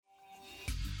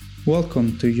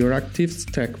Welcome to Euractiv's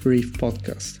Tech Brief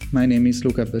podcast. My name is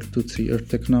Luca Bertuzzi, your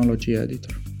technology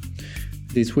editor.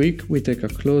 This week, we take a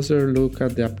closer look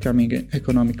at the upcoming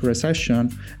economic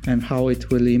recession and how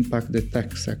it will impact the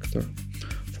tech sector.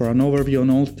 For an overview on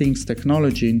all things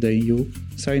technology in the EU,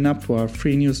 sign up to our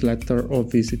free newsletter or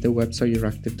visit the website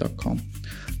euractiv.com.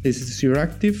 This is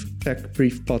Euractiv Tech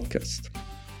Brief podcast.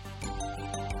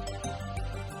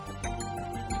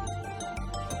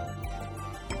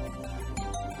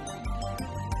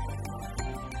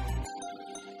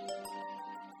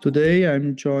 Today,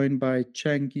 I'm joined by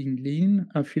Chengying Lin,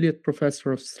 Affiliate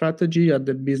Professor of Strategy at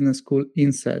the Business School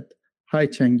INSEAD. Hi,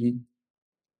 Chengying.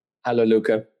 Hello,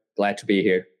 Luca. Glad to be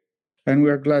here. And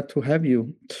we are glad to have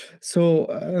you.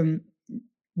 So,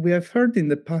 we have heard in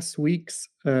the past weeks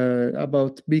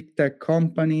about big tech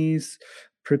companies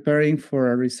preparing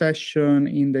for a recession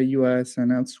in the US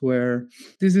and elsewhere.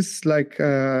 This is like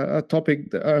a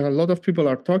topic that a lot of people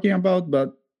are talking about,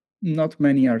 but not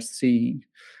many are seeing.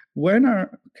 When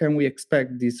can we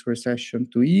expect this recession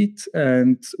to hit,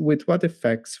 and with what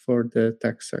effects for the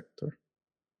tech sector?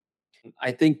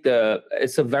 I think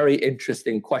it's a very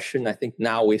interesting question. I think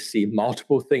now we see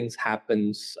multiple things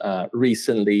happen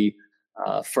recently.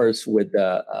 First, with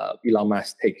Elon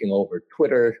Musk taking over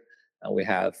Twitter, we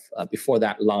have before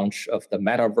that launch of the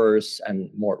metaverse, and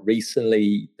more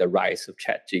recently the rise of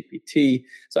ChatGPT.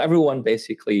 So everyone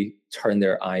basically turned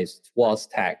their eyes towards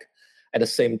tech. At the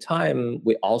same time,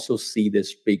 we also see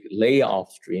this big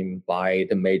layoff stream by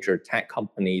the major tech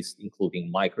companies,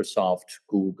 including Microsoft,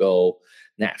 Google,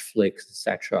 Netflix,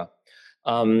 etc.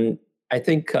 I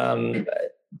think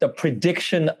the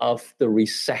prediction of the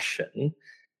recession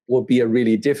will be a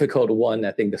really difficult one.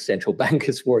 I think the central bank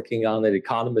is working on it,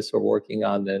 economists are working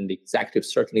on it, and the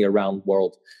executives certainly around the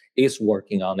world is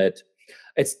working on it.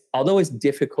 Although it's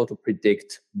difficult to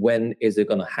predict when is it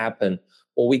going to happen,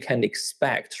 what we can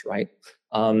expect, right,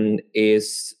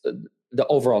 is the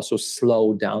overall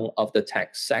slowdown of the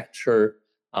tech sector.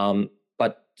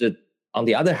 But on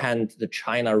the other hand, the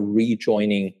China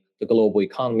rejoining the global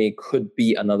economy could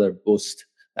be another boost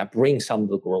that brings some of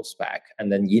the growth back.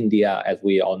 And then India, as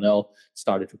we all know,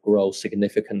 started to grow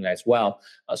significantly as well.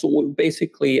 So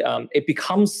basically, it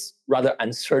becomes rather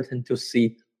uncertain to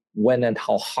see when and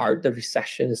how hard the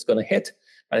recession is going to hit.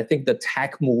 But I think the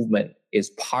tech movement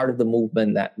is part of the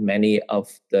movement that many of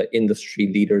the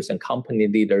industry leaders and company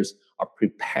leaders are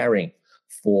preparing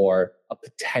for a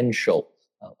potential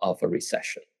of a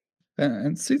recession.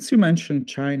 And since you mentioned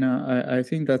China, I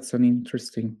think that's an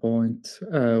interesting point.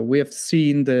 We have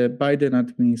seen the Biden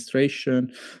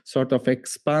administration sort of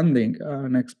expanding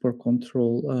an export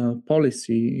control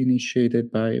policy initiated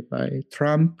by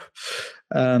Trump.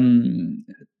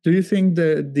 Do you think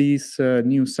that these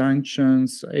new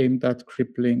sanctions aimed at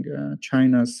crippling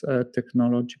China's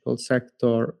technological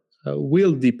sector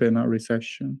will deepen a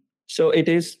recession? So it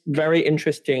is very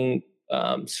interesting.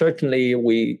 Certainly,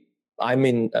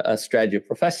 I'm a strategy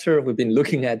professor. We've been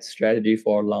looking at strategy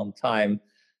for a long time,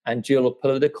 and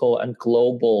geopolitical and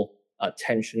global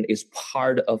tension is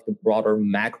part of the broader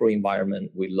macro environment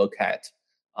we look at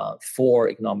for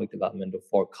economic development,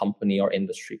 for company or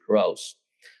industry growth.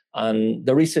 And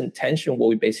the recent tension, what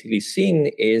we've basically seen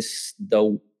is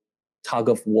the tug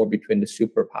of war between the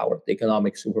superpowers, the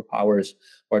economic superpowers,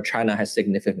 where China has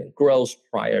significant growth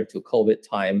prior to COVID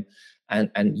time,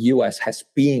 and US has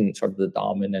been sort of the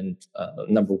dominant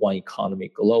number one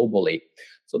economy globally.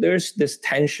 So there's this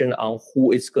tension on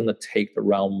who is going to take the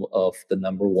realm of the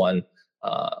number one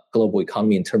global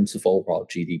economy in terms of overall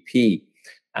GDP.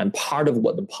 And part of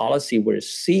what the policy we're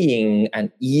seeing,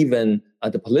 and even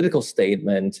the political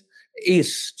statement,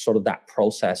 is sort of that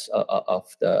process of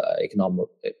the economic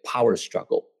power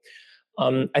struggle.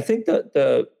 I think that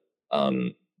the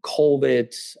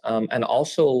COVID and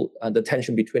also the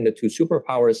tension between the two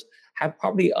superpowers have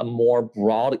probably a more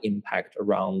broad impact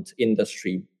around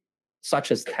industry, such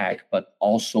as tech, but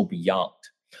also beyond.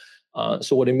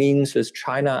 So what it means is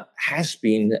China has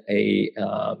been a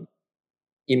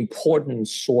important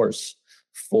source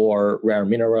for rare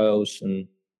minerals and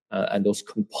those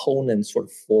components sort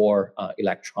of for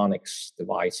electronics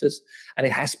devices. And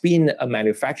it has been a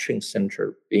manufacturing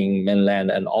center, being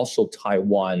mainland and also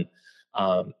Taiwan,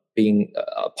 being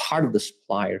a part of the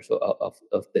suppliers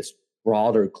of this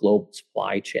broader global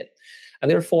supply chain. And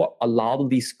therefore, a lot of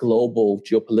these global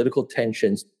geopolitical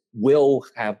tensions will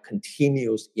have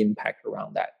continuous impact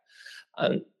around that.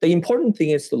 The important thing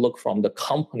is to look from the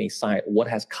company side. What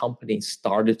has companies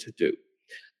started to do?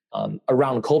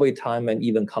 Around COVID time and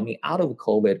even coming out of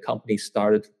COVID, companies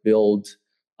started to build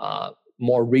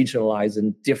more regionalized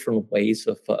and different ways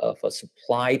of a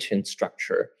supply chain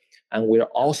structure And we're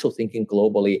also thinking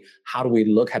globally, how do we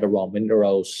look at the raw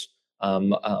minerals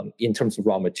in terms of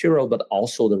raw material, but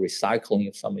also the recycling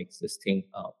of some existing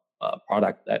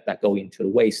product that go into the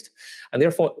waste. And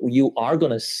therefore, you are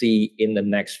going to see in the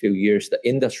next few years, the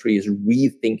industry is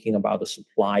rethinking about the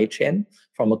supply chain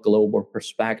from a global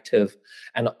perspective,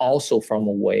 and also from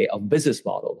a way of business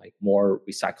model, like more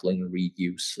recycling,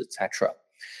 reuse, etc.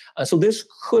 So this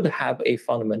could have a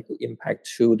fundamental impact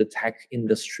to the tech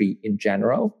industry in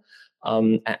general,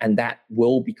 and that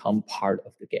will become part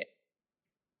of the game.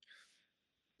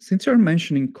 Since you're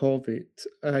mentioning COVID,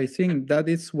 I think that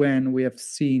is when we have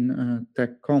seen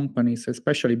tech companies,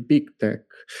 especially big tech,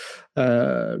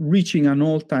 reaching an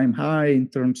all-time high in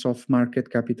terms of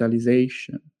market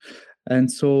capitalization.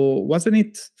 And so wasn't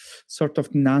it sort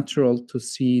of natural to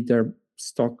see their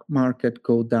stock market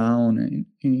go down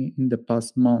in the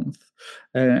past month?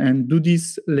 And do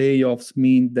these layoffs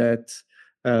mean that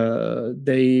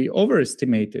they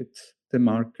overestimated the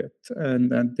market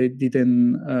and they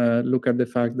didn't look at the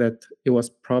fact that it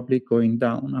was probably going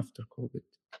down after COVID?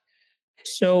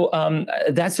 So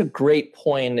that's a great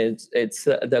point. It's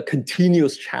the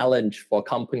continuous challenge for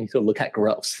companies to look at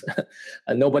growth.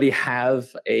 Nobody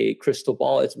have a crystal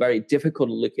ball. It's very difficult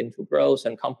to look into growth,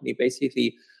 and company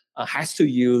basically has to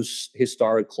use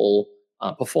historical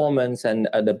performance and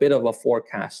a bit of a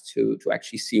forecast to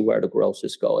actually see where the growth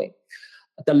is going.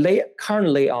 The current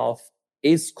layoff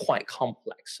is quite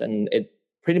complex, and it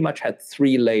pretty much had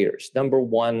three layers. Number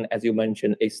one, as you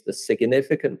mentioned, is the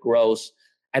significant growth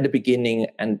at the beginning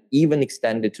and even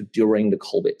extended to during the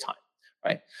COVID time,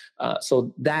 right?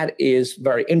 So that is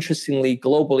very interestingly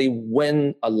globally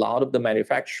when a lot of the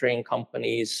manufacturing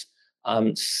companies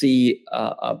see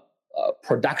a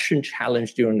production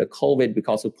challenge during the COVID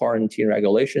because of quarantine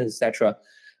regulations, etc.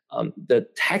 The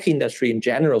tech industry in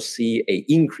general see an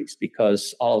increase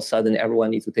because all of a sudden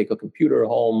everyone needs to take a computer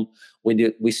home.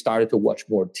 We started to watch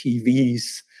more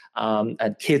TVs,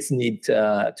 and kids need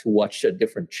to watch a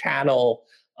different channel.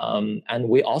 And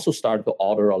we also started to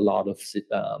order a lot of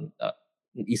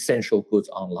essential goods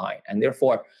online. And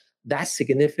therefore, that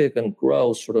significant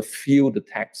growth sort of fueled the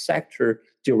tech sector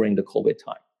during the COVID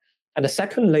time. And the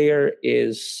second layer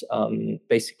is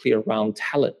basically around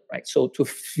talent, right? So to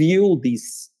fuel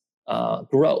these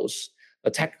growth,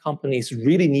 the tech companies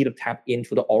really need to tap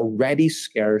into the already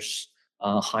scarce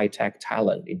high-tech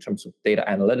talent in terms of data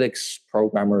analytics,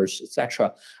 programmers,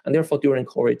 etc. And therefore, during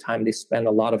COVID time, they spend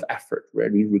a lot of effort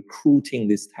really recruiting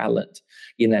this talent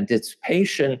in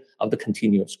anticipation of the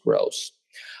continuous growth.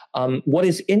 What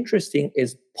is interesting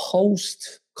is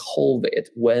post-COVID,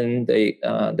 when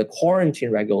the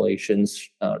quarantine regulations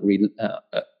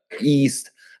eased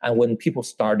and when people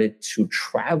started to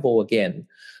travel again,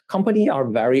 companies are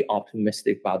very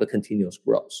optimistic about the continuous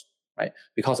growth. Right?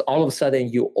 Because all of a sudden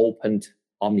you opened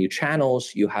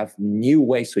omni-channels, you have new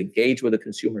ways to engage with the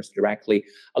consumers directly.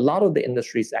 A lot of the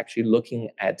industry is actually looking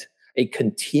at a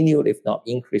continued, if not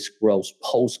increased growth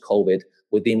post-COVID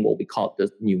within what we call the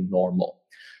new normal.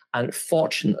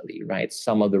 Unfortunately, right,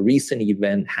 some of the recent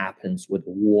event happens with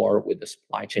the war, with the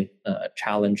supply chain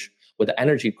challenge, with the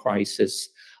energy crisis,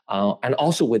 and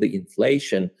also with the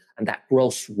inflation, and that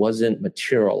growth wasn't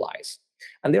materialized.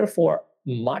 And therefore,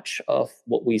 much of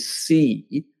what we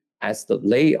see as the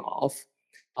layoff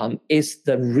is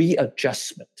the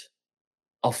readjustment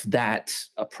of that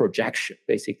projection,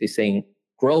 basically saying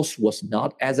growth was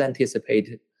not as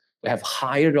anticipated. We have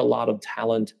hired a lot of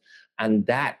talent, and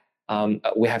that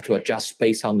we have to adjust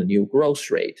based on the new growth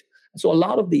rate. So a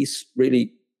lot of these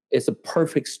really is a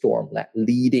perfect storm that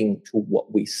leading to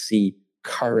what we see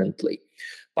currently.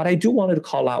 But I do want to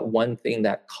call out one thing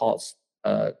that caused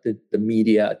the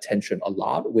media attention a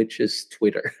lot, which is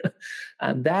Twitter.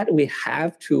 And that we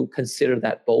have to consider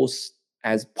that both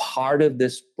as part of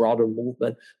this broader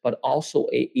movement, but also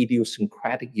a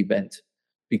idiosyncratic event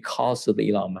because of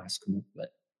the Elon Musk movement.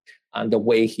 And the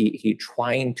way he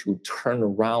trying to turn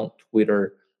around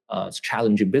Twitter's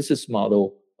challenging business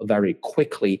model very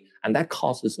quickly, and that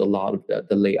causes a lot of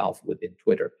the layoff within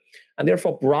Twitter. And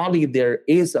therefore, broadly, there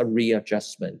is a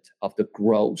readjustment of the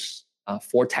growth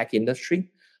for tech industry.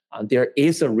 There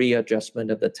is a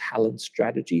readjustment of the talent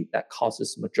strategy that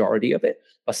causes the majority of it,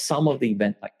 but some of the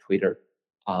events like Twitter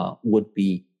would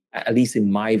be, at least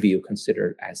in my view,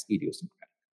 considered as idiosyncratic.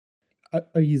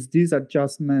 Is this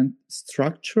adjustment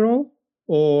structural,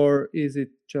 or is it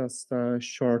just a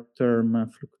short-term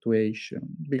fluctuation?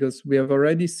 Because we have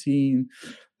already seen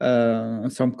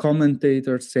some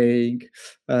commentators saying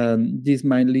this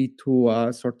might lead to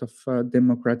a sort of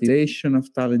democratization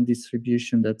of talent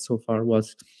distribution that so far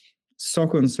was so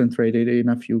concentrated in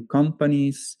a few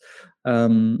companies.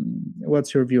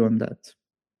 What's your view on that?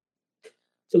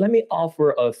 So let me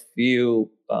offer a few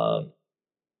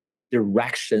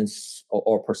directions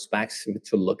or perspectives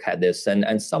to look at this,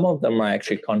 and some of them are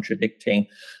actually contradicting,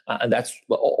 and that's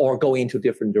or going into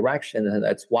different directions, and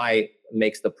that's why it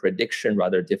makes the prediction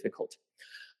rather difficult.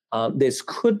 This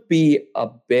could be a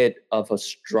bit of a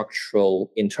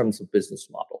structural in terms of business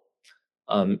model.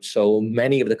 So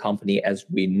many of the company, as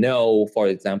we know, for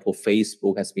example,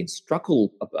 Facebook has been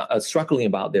struggling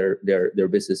about their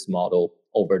business model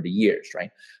over the years, right?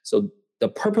 So the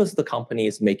purpose of the company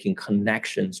is making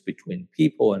connections between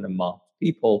people and among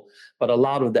people, but a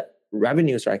lot of the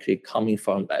revenues are actually coming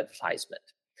from advertisement.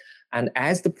 And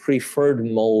as the preferred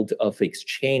mode of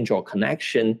exchange or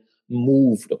connection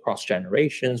moved across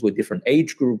generations with different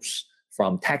age groups,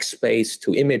 from text-based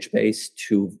to image-based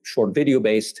to short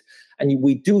video-based, and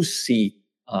we do see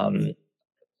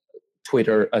we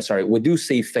do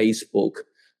see Facebook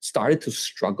started to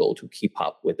struggle to keep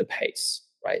up with the pace,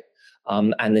 right?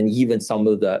 And then even some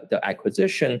of the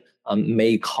acquisition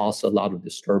may cause a lot of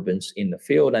disturbance in the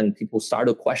field, and people start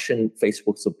to question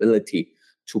Facebook's ability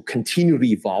to continue to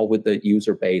evolve with the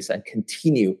user base and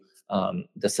continue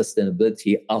the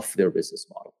sustainability of their business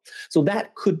model. So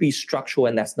that could be structural,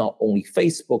 and that's not only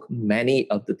Facebook. Many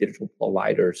of the digital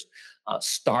providers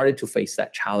started to face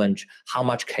that challenge. How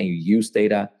much can you use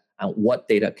data, and what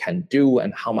data can do,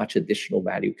 and how much additional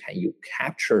value can you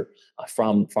capture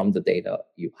from the data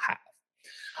you have?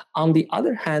 On the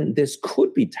other hand, this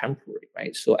could be temporary,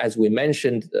 right? So as we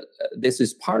mentioned, this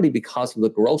is partly because of the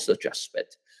growth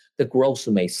adjustment. The growth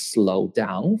may slow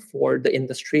down for the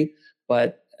industry,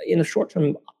 but in the short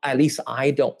term, at least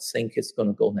I don't think it's going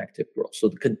to go negative growth. So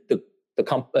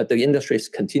the industry is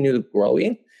continually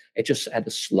growing, it's just at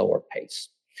a slower pace.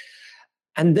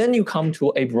 And then you come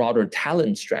to a broader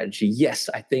talent strategy. Yes,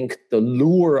 I think the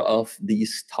lure of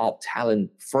these top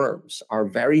talent firms are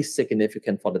very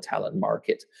significant for the talent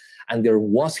market. And there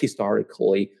was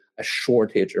historically a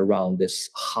shortage around this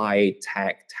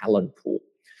high-tech talent pool.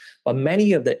 But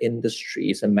many of the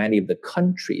industries and many of the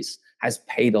countries has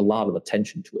paid a lot of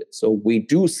attention to it. So we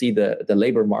do see the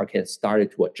labor market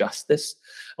started to adjust this.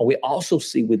 And we also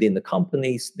see within the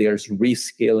companies, there's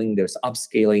reskilling, there's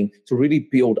upscaling to really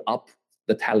build up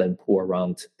the talent pool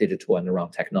around digital and around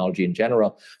technology in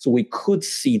general. So we could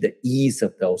see the ease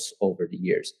of those over the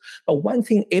years. But one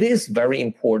thing it is very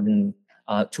important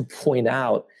to point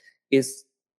out is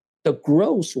the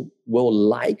growth will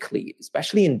likely,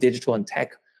 especially in digital and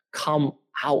tech, come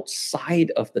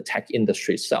outside of the tech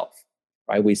industry itself,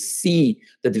 right? We see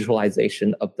the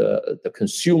digitalization of the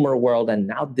consumer world, and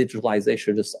now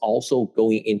digitalization is also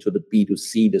going into the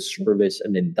B2C, the service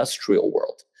and industrial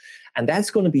world. And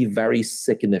that's going to be very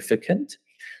significant.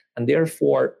 And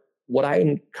therefore, what I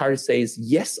encourage to say is,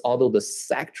 yes, although the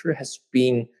sector has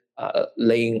been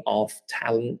laying off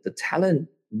talent, the talent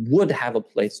would have a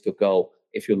place to go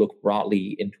if you look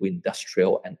broadly into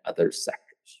industrial and other sectors.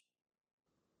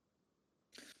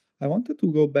 I wanted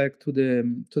to go back to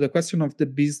the question of the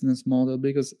business model,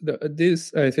 because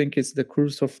this, I think, is the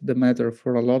crux of the matter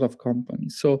for a lot of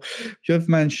companies. So you have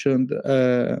mentioned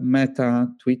Meta,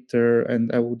 Twitter,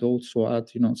 and I would also add,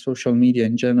 social media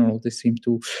in general. They seem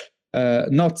to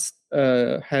not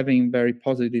having very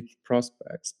positive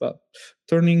prospects, but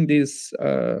turning this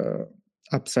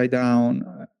upside down.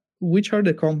 Which are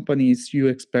the companies you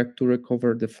expect to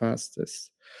recover the fastest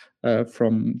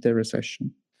from the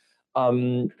recession?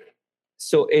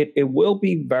 So it will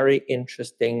be very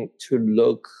interesting to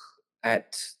look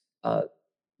at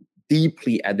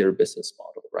deeply at their business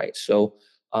model, right? So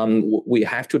we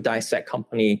have to dissect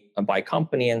company by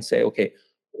company and say, okay,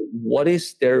 what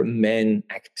is their main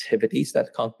activities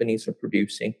that companies are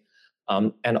producing?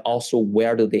 And also,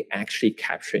 where do they actually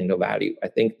capturing the value? I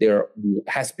think there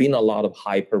has been a lot of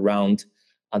hype around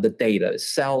the data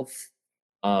itself.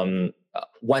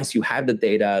 Once you have the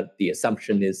data, the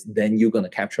assumption is then you're going to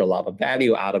capture a lot of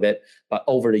value out of it. But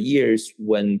over the years,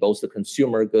 when both the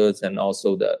consumer goods and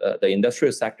also the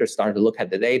industrial sector started to look at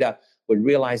the data, we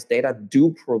realized data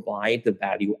do provide the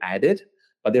value added,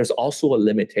 but there's also a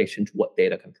limitation to what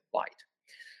data can provide.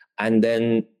 And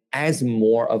then as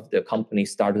more of the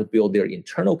companies started to build their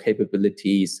internal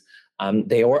capabilities,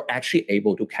 they were actually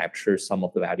able to capture some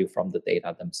of the value from the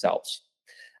data themselves.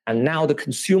 And now the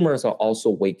consumers are also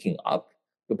waking up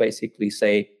to basically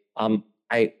say,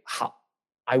 I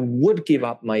would give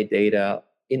up my data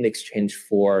in exchange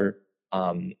for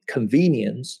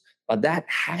convenience, but that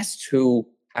has to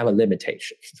have a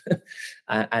limitation.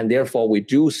 And therefore, we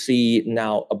do see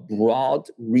now a broad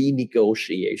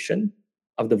renegotiation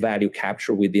of the value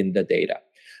capture within the data.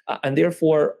 And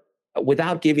therefore,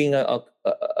 without giving a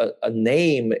a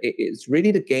name. It's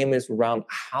really the game is around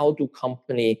how do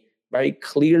company very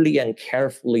clearly and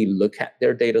carefully look at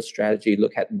their data strategy,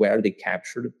 look at where they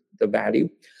capture the value.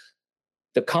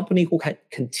 The company who can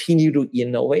continue to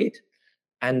innovate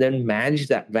and then manage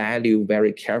that value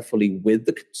very carefully with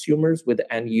the consumers, with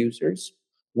the end users,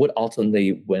 would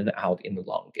ultimately win out in the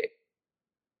long game.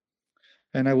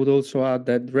 And I would also add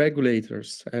that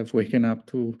regulators have waken up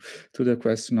to the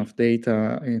question of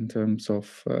data in terms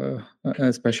of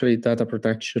especially data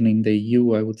protection in the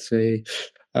EU, I would say.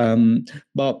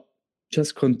 But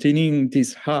just continuing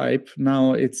this hype,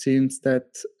 now it seems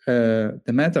that the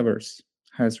metaverse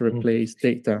has replaced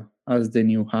data as the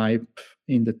new hype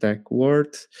in the tech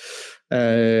world.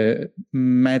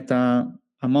 Meta,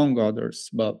 among others,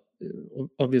 but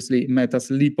obviously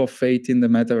Meta's leap of faith in the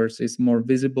metaverse is more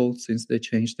visible since they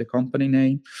changed the company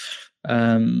name.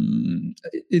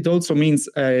 It also means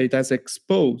it has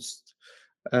exposed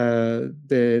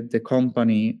the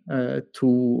company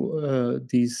to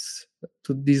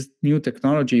this new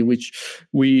technology, which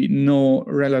we know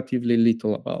relatively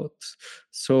little about.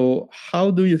 So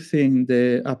how do you think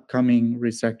the upcoming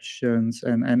recessions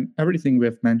and everything we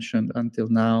have mentioned until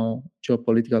now,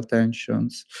 geopolitical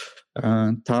tensions,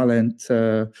 talent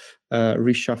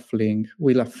reshuffling,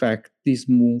 will affect this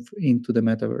move into the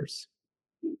metaverse?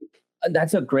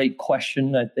 That's a great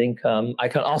question. I think I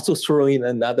can also throw in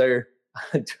another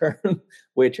term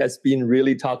which has been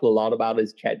really talked a lot about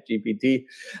is ChatGPT.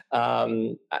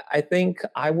 I think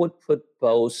I would put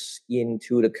both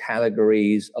into the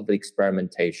categories of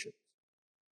experimentation.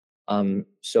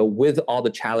 So with all the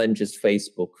challenges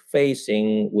Facebook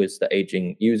facing, with the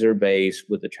aging user base,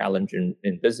 with the challenge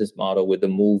in business model, with the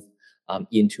move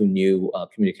into new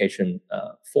communication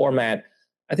format,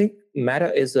 I think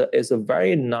Meta is a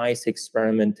very nice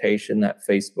experimentation that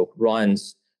Facebook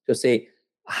runs to say,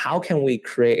 how can we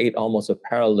create almost a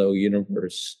parallel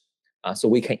universe so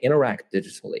we can interact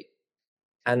digitally?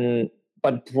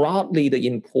 But broadly, the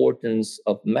importance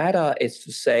of Meta is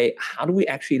to say, how do we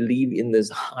actually live in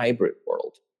this hybrid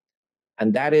world?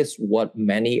 And that is what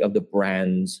many of the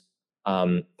brands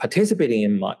participating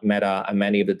in Meta and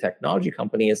many of the technology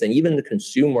companies and even the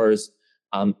consumers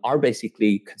are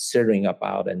basically considering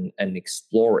about and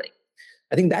exploring.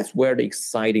 I think that's where the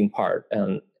exciting part.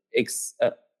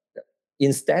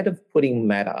 Instead of putting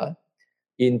Meta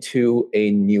into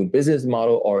a new business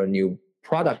model or a new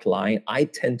product line, I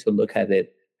tend to look at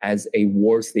it as a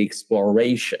worthy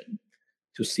exploration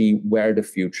to see where the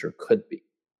future could be.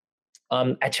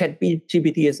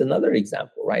 ChatGPT is another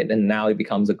example, right? And now it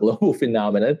becomes a global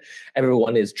phenomenon.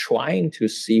 Everyone is trying to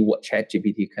see what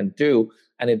ChatGPT can do.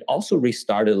 And it also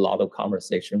restarted a lot of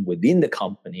conversation within the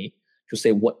company to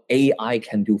say what AI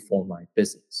can do for my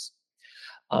business.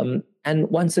 And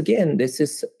once again, this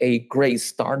is a great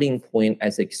starting point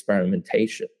as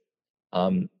experimentation.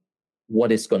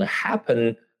 What is going to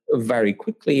happen very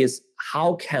quickly is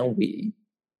how can we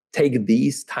take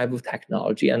these type of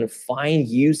technology and find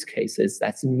use cases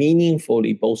that's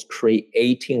meaningfully both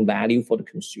creating value for the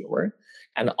consumer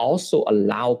and also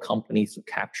allow companies to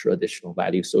capture additional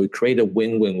value. So we create a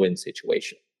win-win-win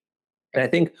situation. And I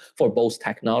think for both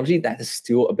technology, that is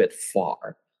still a bit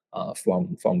far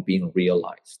from being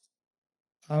realized.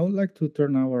 I would like to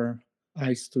turn our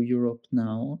eyes to Europe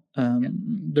now.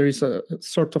 There is a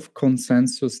sort of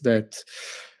consensus that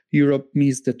Europe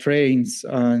missed the trains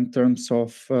in terms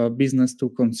of business to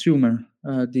consumer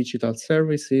digital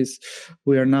services.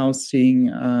 We are now seeing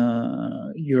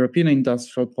European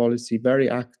industrial policy very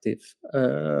active,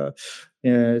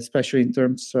 especially in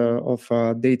terms of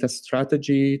data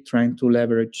strategy, trying to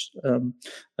leverage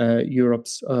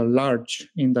Europe's large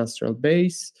industrial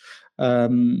base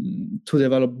to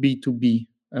develop B2B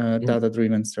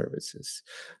data-driven services.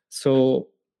 So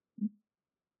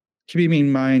keeping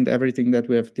in mind everything that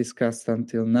we have discussed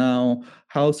until now,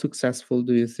 how successful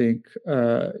do you think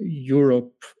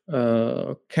Europe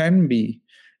can be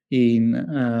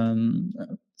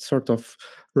in sort of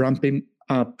ramping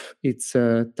up its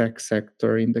tech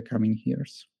sector in the coming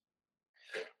years?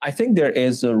 I think there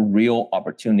is a real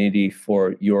opportunity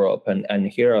for Europe, and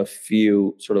here are a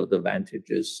few sort of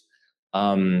advantages.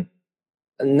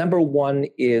 Number one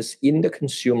is in the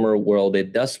consumer world,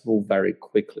 it does move very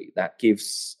quickly. That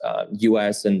gives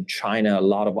US and China a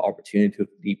lot of opportunity to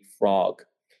leapfrog.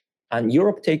 And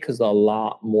Europe takes a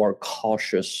lot more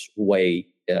cautious way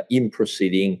in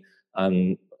proceeding.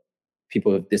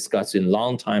 People have discussed in a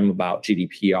long time about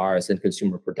GDPRs and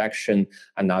consumer protection,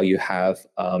 and now you have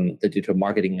the Digital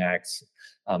Marketing Acts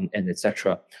and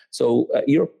etc. So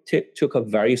Europe took a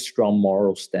very strong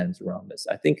moral stance around this.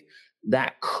 I think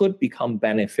that could become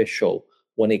beneficial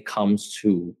when it comes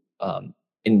to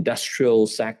industrial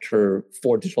sector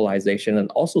for digitalization and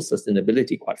also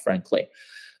sustainability, quite frankly.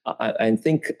 I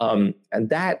think and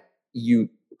that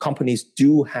companies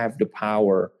do have the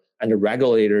power, and the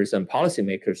regulators and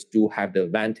policymakers do have the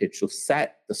advantage to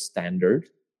set the standard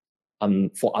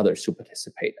for others to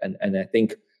participate. And I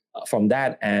think from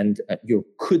that end, you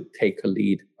could take a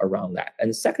lead around that.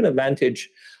 And the second advantage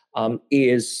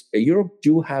is Europe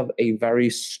do have a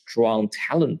very strong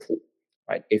talent pool,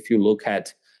 right? If you look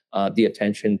at the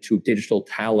attention to digital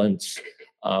talents,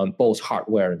 both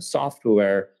hardware and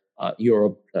software,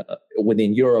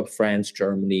 within Europe, France,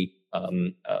 Germany,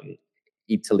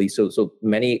 Italy, so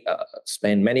many,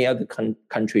 Spain, many other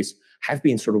countries have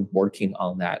been sort of working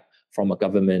on that from a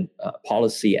government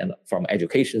policy and from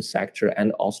education sector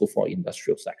and also for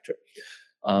industrial sector.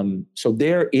 So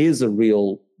there is a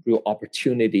real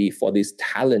opportunity for this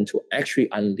talent to actually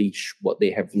unleash what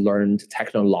they have learned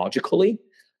technologically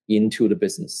into the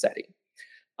business setting.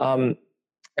 And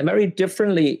very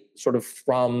differently sort of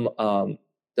from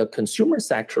the consumer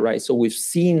sector, right? So we've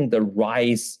seen the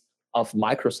rise of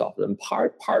Microsoft, and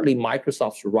partly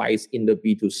Microsoft's rise in the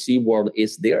B2C world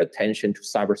is their attention to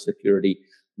cybersecurity,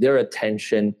 their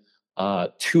attention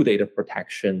to data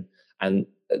protection, and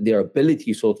their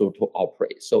ability to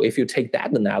operate. So if you take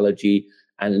that analogy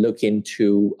and look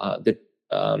into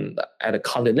at a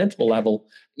continental level,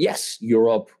 yes,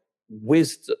 Europe,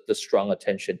 with the strong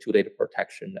attention to data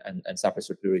protection and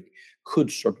cybersecurity,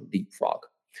 could sort of leapfrog.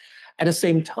 At the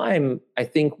same time, I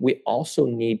think we also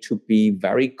need to be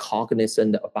very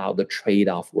cognizant about the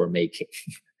trade-off we're making.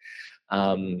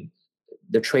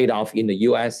 The trade-off in the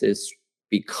US is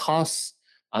because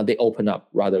they open up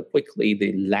rather quickly,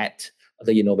 they let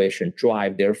the innovation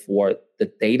drive. Therefore,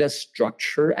 the data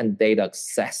structure and data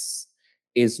access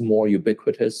is more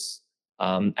ubiquitous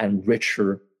and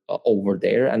richer over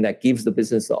there. And that gives the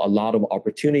business a lot of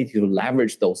opportunity to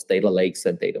leverage those data lakes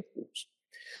and data pools.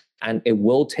 And it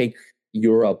will take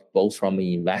Europe, both from an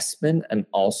investment and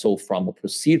also from a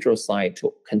procedural side,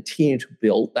 to continue to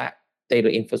build that data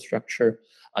infrastructure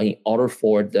in order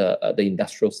for the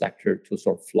industrial sector to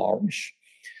sort of flourish.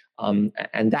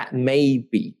 And that may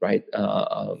be, right,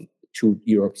 to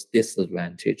Europe's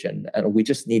disadvantage. And we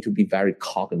just need to be very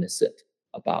cognizant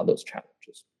about those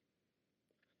challenges.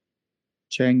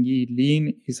 Cheng-Yi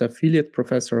Lin is Affiliate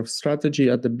Professor of Strategy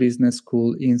at the Business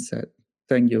School INSEAD.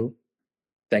 Thank you.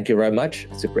 Thank you very much.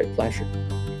 It's a great pleasure.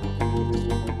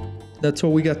 That's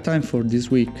all we got time for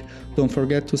this week. Don't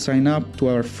forget to sign up to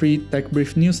our free Tech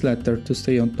Brief newsletter to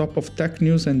stay on top of tech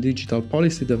news and digital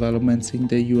policy developments in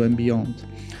the EU and beyond.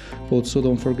 Also,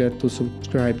 don't forget to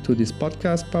subscribe to this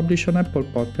podcast published on Apple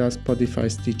Podcasts,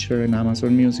 Spotify, Stitcher, and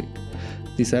Amazon Music.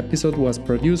 This episode was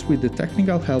produced with the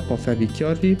technical help of Evi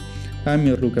Chiorri. I'm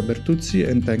Pierluca Bertuzzi,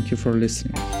 and thank you for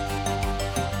listening.